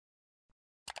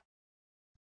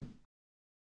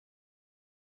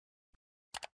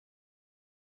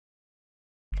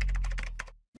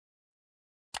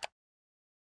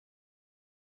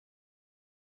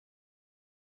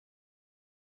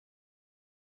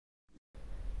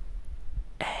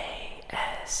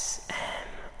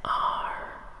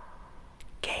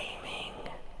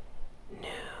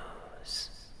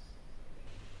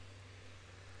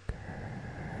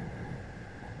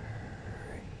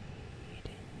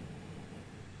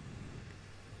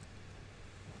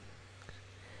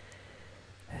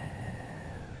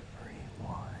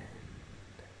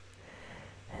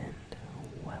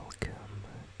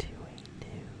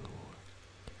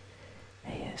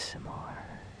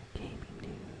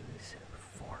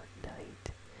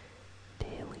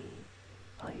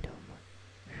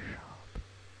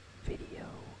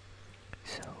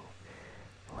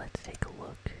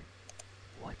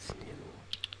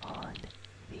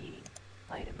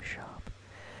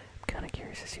kind of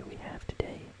curious to see what we have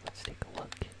today. Let's take a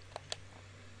look.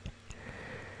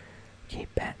 Okay,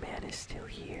 Batman is still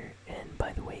here, and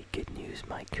by the way, good news,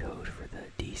 my code for the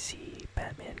DC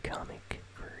Batman comic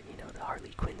for, the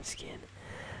Harley Quinn skin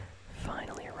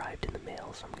finally arrived in the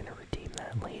mail, so I'm gonna redeem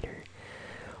that later.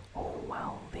 Oh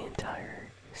wow, the entire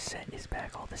set is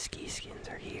back, all the ski skins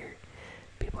are here.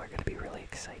 People are gonna be really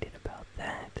excited about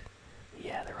that.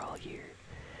 Yeah, they're all here.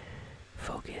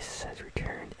 Focus has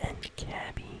returned, and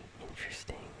Cabby,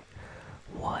 interesting.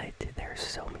 What? There are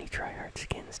so many tryhard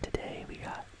skins today. We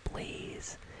got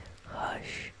Blaze,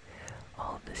 Hush,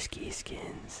 all of the ski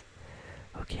skins.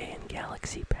 Okay, and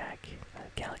Galaxy Pack,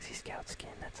 Galaxy Scout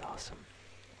skin, that's awesome.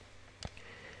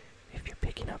 If you're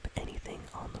picking up anything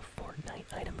on the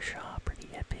Fortnite Item Shop or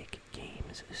the Epic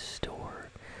Games Store,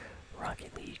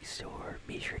 Rocket League Store,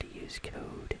 be sure to use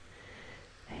code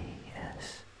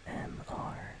ASMRGaming.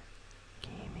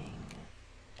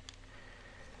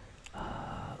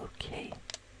 Okay,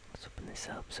 let's open this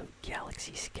up. So,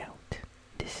 Galaxy Scout,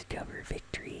 discover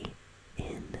victory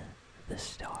in the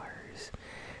stars.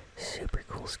 Super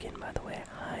cool skin, by the way.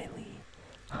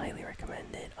 Highly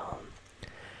recommend it.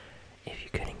 If you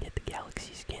couldn't get the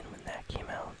Galaxy skin when that came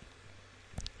out,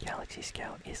 Galaxy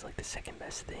Scout is like the second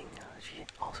best thing. She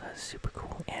also has a super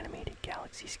cool animated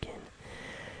Galaxy skin.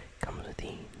 Comes with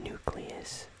the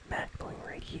Nucleus back bling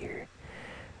right here,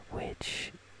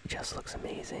 which just looks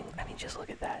amazing. I mean, just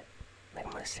look at that. Like,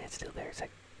 I'm gonna stand still there. It's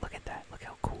like, look at that. Look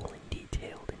how cool and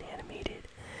detailed and animated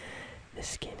this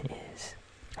skin is.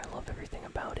 I love everything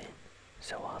about it.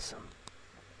 So awesome.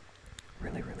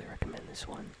 Really recommend this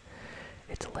one.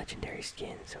 It's a legendary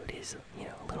skin, so it is, a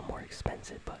little more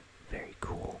expensive, but very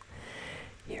cool.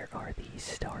 Here are the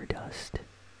Stardust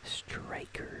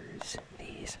Strikers.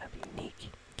 These have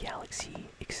unique galaxy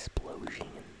explosion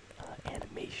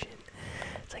animation.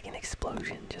 It's like an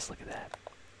explosion, just look at that.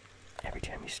 Every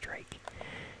time you strike,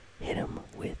 hit them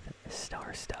with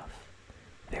star stuff.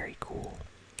 Very cool.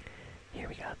 Here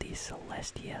we got the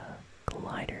Celestia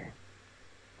Glider.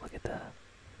 Look at the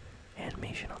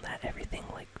animation on that. Everything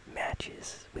like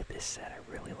matches with this set. I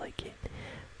really like it.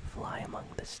 Fly among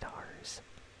the stars.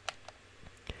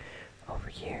 Over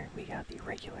here we got the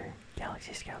regular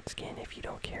Galaxy Scout skin. If you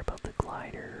don't care about the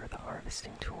glider or the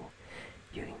harvesting tool,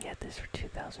 you can get this for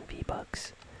 2,000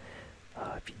 V-Bucks.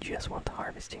 If you just want the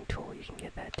harvesting tool, you can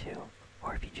get that too.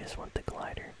 Or if you just want the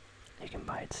glider, you can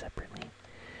buy it separately.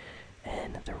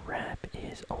 And the wrap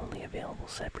is only available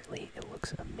separately. It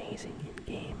looks amazing in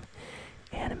game.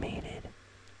 Animated,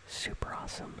 super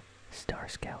awesome Star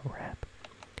Scout wrap.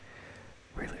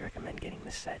 Really recommend getting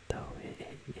this set though.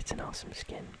 It's an awesome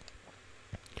skin.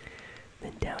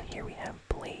 Then down here we have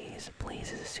Blaze.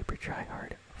 Blaze is a super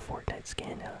tryhard Fortnite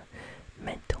skin,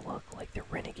 meant to look like the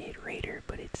Renegade Raider,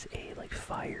 but it's a like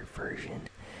fire version.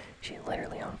 She's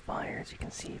literally on fire, as you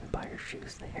can see even by her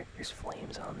shoes there. There's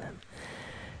flames on them.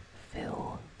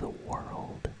 Fill the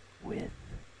world with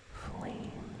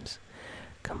flames.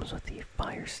 Comes with the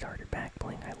fire starter back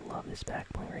bling. I love this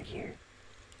back bling right here.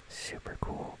 Super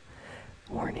cool.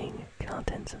 Warning,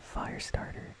 contents of fire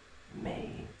starter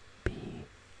may be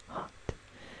hot.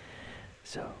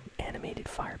 So, animated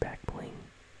fire back bling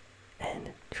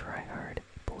and tryhard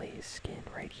Blaze skin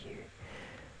right here.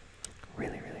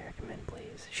 Really recommend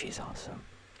Blaze. She's awesome.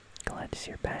 Glad to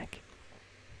see her back.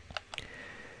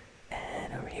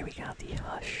 And over here we got the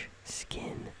Hush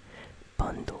skin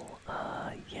bundle.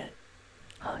 Yet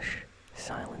Hush,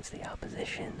 silence the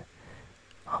opposition.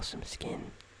 Awesome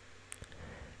skin.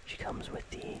 She comes with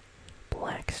the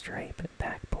black stripe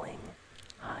back bling,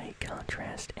 high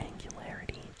contrast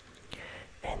angularity,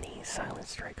 and the silent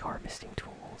strike harvesting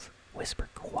tools. Whisper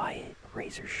quiet,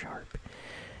 razor sharp.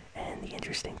 And the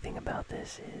interesting thing about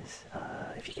this is,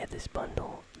 if you get this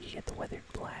bundle, you get the weathered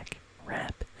black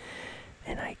wrap.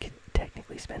 And I could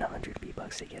technically spend 100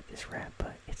 V-Bucks to get this wrap,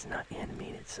 but it's not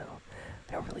animated, so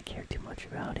I don't really care too much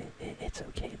about it. It's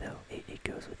okay though, it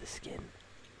goes with the skin.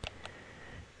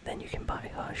 Then you can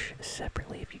buy Hush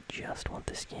separately if you just want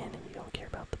the skin and you don't care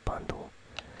about the bundle.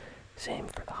 Same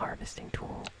for the harvesting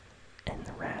tool and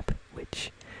the wrap,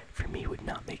 which for me would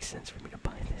not make sense for me to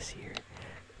buy this here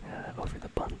over the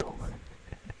bundle.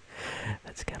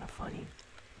 That's kind of funny.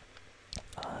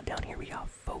 Down here we got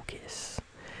Focus.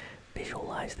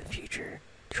 Visualize the future.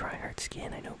 Tryhard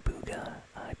skin. I know Booga,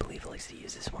 I believe, likes to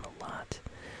use this one a lot.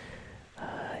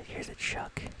 Here's a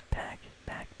Chuck pack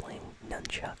back bling,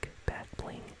 nunchuck back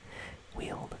bling,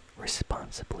 wield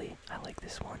responsibly. I like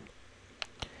this one.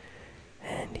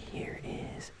 And here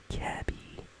is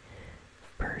Cabby.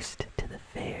 First to the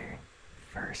fair,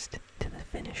 first to the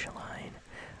finish line.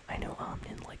 I know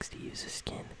Omnin likes to use a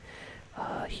skin.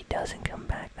 He doesn't come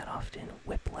back that often often.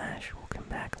 Whiplash will come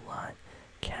back a lot.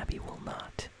 Cabby will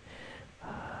not.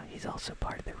 He's also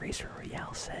part of the Racer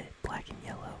Royale set. Black and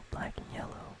yellow, black and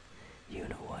yellow. You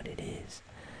know what it is.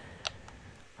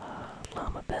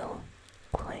 Llama Bell.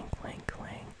 Clang, clang,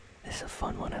 clang. This is a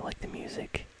fun one. I like the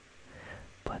music.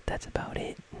 But that's about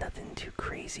it. Nothing too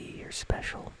crazy or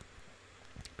special.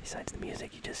 Besides the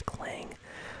music, you just clang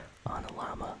on a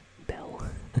llama bell.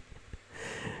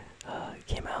 It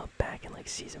came out back in like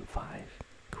season 5.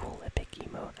 Cool epic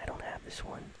emote. I don't have this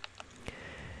one.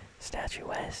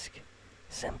 Statuesque.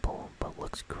 Simple, but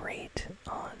looks great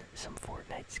on some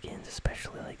Fortnite skins,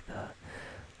 especially like the,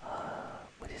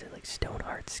 what is it, like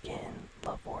Stoneheart skin,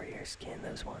 Love Warrior skin,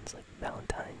 those ones, like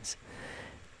Valentine's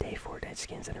Day Fortnite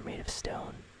skins that are made of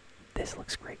stone. This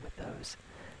looks great with those.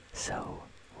 So,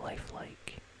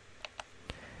 lifelike.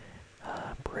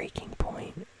 Breaking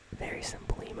point, very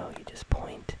simple emo, you just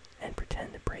point and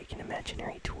pretend to break an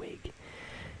imaginary twig.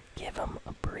 Give them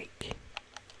a break.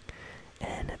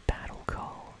 And a battle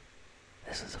call.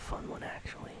 This is a fun one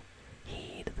actually.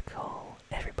 Heed the call.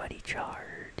 Everybody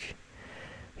charge.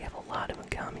 We have a lot of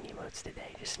uncommon emotes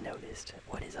today. Just noticed.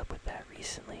 What is up with that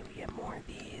recently? We get more of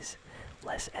these.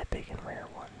 Less epic and rare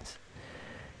ones.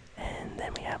 And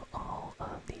then we have all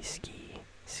of these ski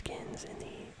skins in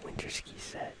the winter ski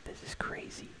set. This is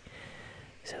crazy.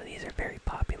 So these are very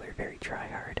popular, very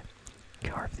tryhard.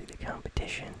 Carved through the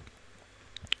competition.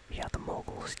 We got the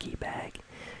Mogul ski bag.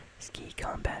 Ski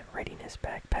combat readiness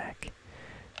backpack.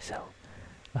 So,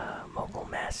 Mogul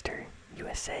Master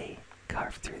USA,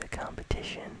 carved through the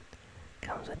competition,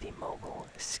 comes with the Mogul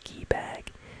ski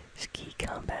bag, ski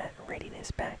combat readiness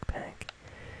backpack.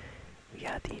 We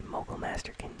got the Mogul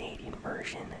Master Canadian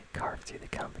version, carved through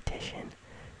the competition,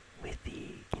 with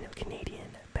the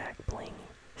Canadian back bling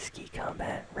ski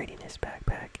combat readiness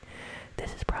backpack.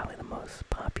 This is probably the most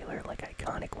popular, like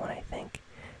iconic one. I think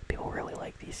people really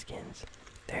like these skins.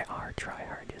 They are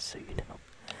tryhard, just so you know.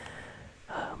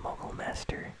 Mogul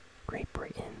Master, Great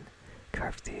Britain,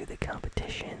 carved through the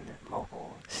competition,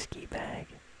 Mogul ski bag.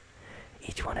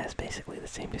 Each one has basically the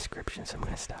same description, so I'm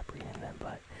going to stop reading them,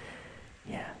 but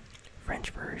yeah. French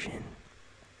version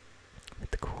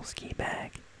with the cool ski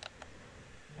bag.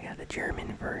 We got the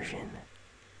German version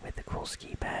with the cool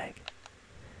ski bag.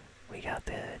 We got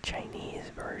the Chinese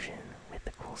version with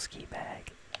the cool ski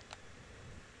bag.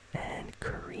 And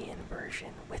Korean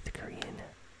version with the Korean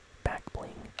back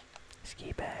bling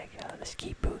ski bag. The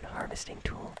ski boot harvesting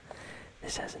tool.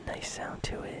 This has a nice sound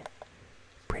to it.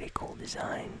 Pretty cool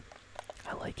design.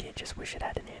 I like it, just wish it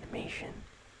had an animation.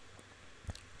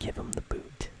 Give him the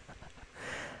boot.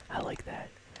 I like that.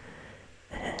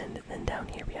 And then down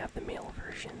here we have the male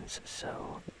versions,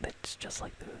 so it's just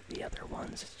like the other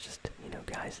ones. It's just,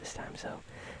 guys this time. So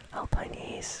Alpine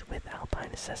Ace with Alpine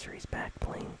accessories back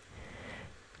bling.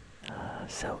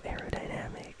 So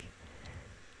aerodynamic.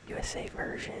 USA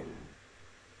version.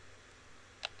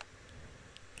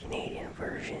 Canadian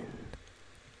version.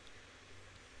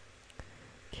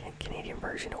 Canadian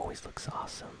version always looks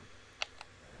awesome.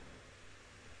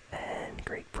 And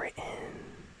Great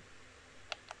Britain.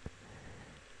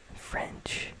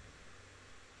 French.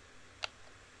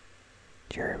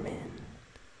 German.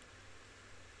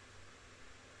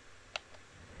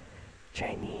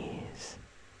 Chinese.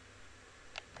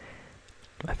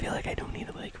 I feel like I don't need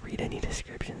to read any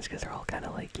descriptions because they're all kind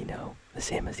of the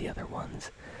same as the other ones.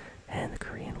 And the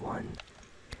Korean one.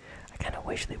 I kind of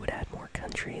wish they would add more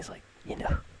countries,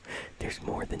 there's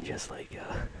more than just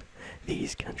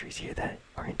these countries here that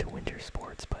are into winter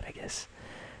sports, but I guess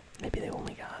maybe they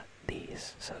only got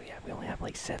these. So yeah, we only have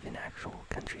 7 actual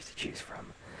countries to choose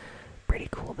from. Pretty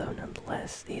cool though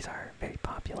nonetheless. These are very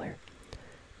popular.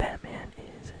 Batman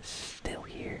is still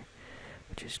here,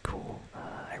 which is cool.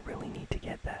 I really need to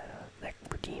get that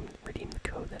redeem the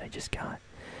code that I just got.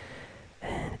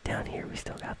 And down here we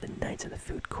still got the Knights of the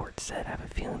Food Court set. I have a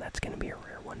feeling that's going to be a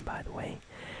rare one, by the way.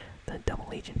 The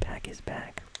Double Agent pack is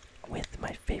back with my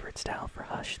favorite style for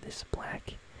Hush, this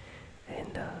black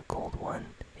and gold one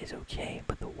is okay,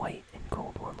 but the white and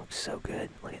gold one looks so good.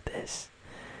 Look at this.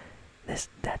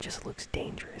 That just looks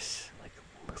dangerous.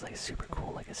 Looks like a super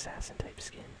cool assassin type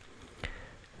skin.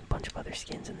 A bunch of other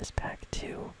skins in this pack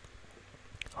too.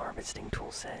 Harvesting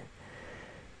tool set.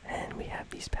 And we have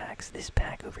these packs. This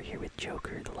pack over here with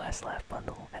Joker, the Last Laugh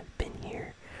bundle, has been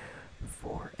here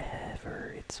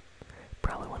forever. It's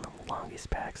probably one of the longest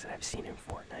packs that I've seen in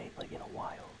Fortnite, in a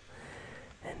while.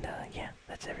 And yeah,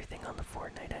 that's everything on the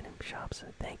Fortnite Item Shop, so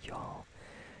thank you all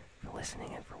for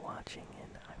listening and for watching,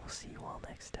 and I will see you all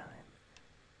next time.